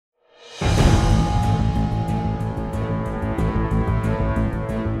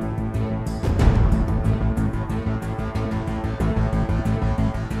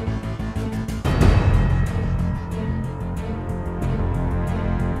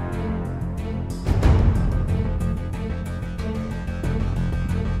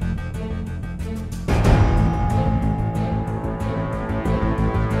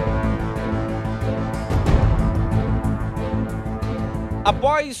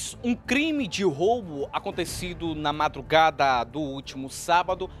Após um crime de roubo acontecido na madrugada do último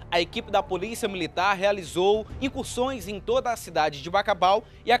sábado, a equipe da Polícia Militar realizou incursões em toda a cidade de Bacabal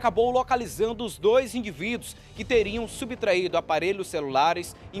e acabou localizando os dois indivíduos que teriam subtraído aparelhos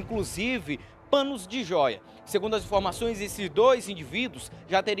celulares, inclusive panos de joia. Segundo as informações, esses dois indivíduos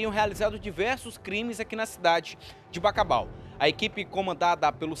já teriam realizado diversos crimes aqui na cidade de Bacabal. A equipe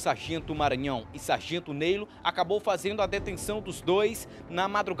comandada pelo Sargento Maranhão e Sargento Neilo acabou fazendo a detenção dos dois na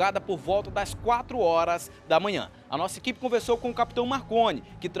madrugada por volta das 4 horas da manhã. A nossa equipe conversou com o Capitão Marconi,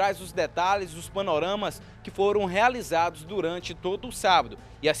 que traz os detalhes dos panoramas que foram realizados durante todo o sábado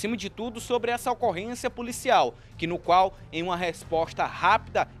e, acima de tudo, sobre essa ocorrência policial, que no qual, em uma resposta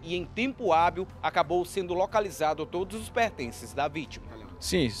rápida e em tempo hábil, acabou sendo localizado todos os pertences da vítima.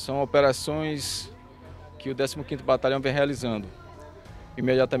 Sim, são operações que o 15º Batalhão vem realizando.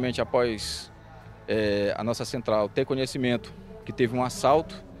 Imediatamente após a nossa central ter conhecimento que teve um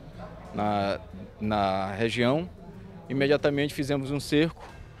assalto na região, imediatamente fizemos um cerco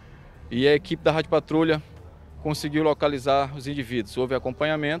e a equipe da Rádio Patrulha conseguiu localizar os indivíduos. Houve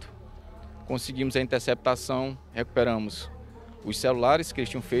acompanhamento, conseguimos a interceptação, recuperamos os celulares, que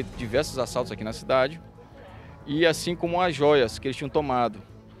eles tinham feito diversos assaltos aqui na cidade, e assim como as joias que eles tinham tomado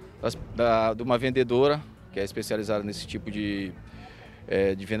de uma vendedora que é especializada nesse tipo de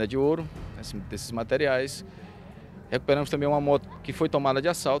venda de ouro, desses materiais. Recuperamos também uma moto que foi tomada de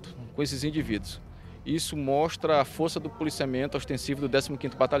assalto com esses indivíduos. Isso mostra a força do policiamento ostensivo do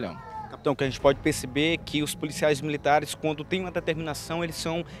 15º Batalhão. Capitão, que a gente pode perceber que os policiais militares, quando têm uma determinação, eles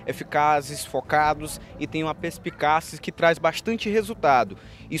são eficazes, focados e têm uma perspicácia que traz bastante resultado.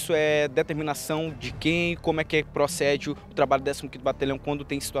 Isso é determinação de quem, como é que procede o trabalho do 15º Batalhão quando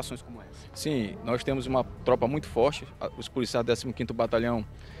tem situações como essa? Sim, nós temos uma tropa muito forte. Os policiais do 15º Batalhão,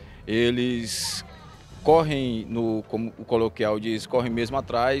 eles correm, como o coloquial diz, correm mesmo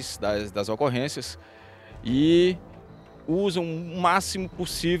atrás das ocorrências e usam o máximo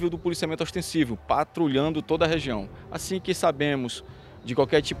possível do policiamento ostensivo, patrulhando toda a região. Assim que sabemos de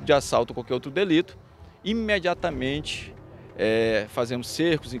qualquer tipo de assalto ou qualquer outro delito, imediatamente fazemos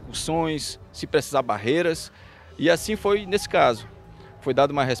cercos, incursões, se precisar barreiras, e assim foi nesse caso. Foi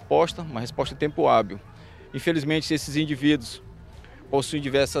dada uma resposta em tempo hábil. Infelizmente, esses indivíduos possuem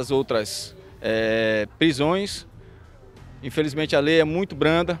diversas outras prisões. Infelizmente, a lei é muito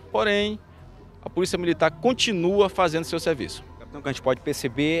branda, porém, a Polícia Militar continua fazendo seu serviço. Capitão, o que a gente pode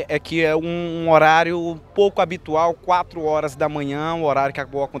perceber é que é um horário pouco habitual, 4 horas da manhã, um horário que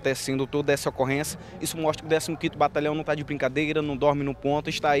acabou acontecendo toda essa ocorrência. Isso mostra que o 15º Batalhão não está de brincadeira, não dorme no ponto,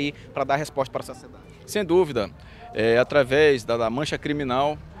 está aí para dar resposta para a sociedade. Sem dúvida, através da mancha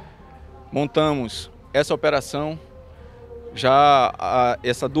criminal, montamos essa operação. Já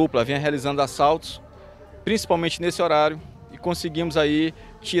essa dupla vinha realizando assaltos, principalmente nesse horário, e conseguimos aí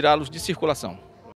tirá-los de circulação.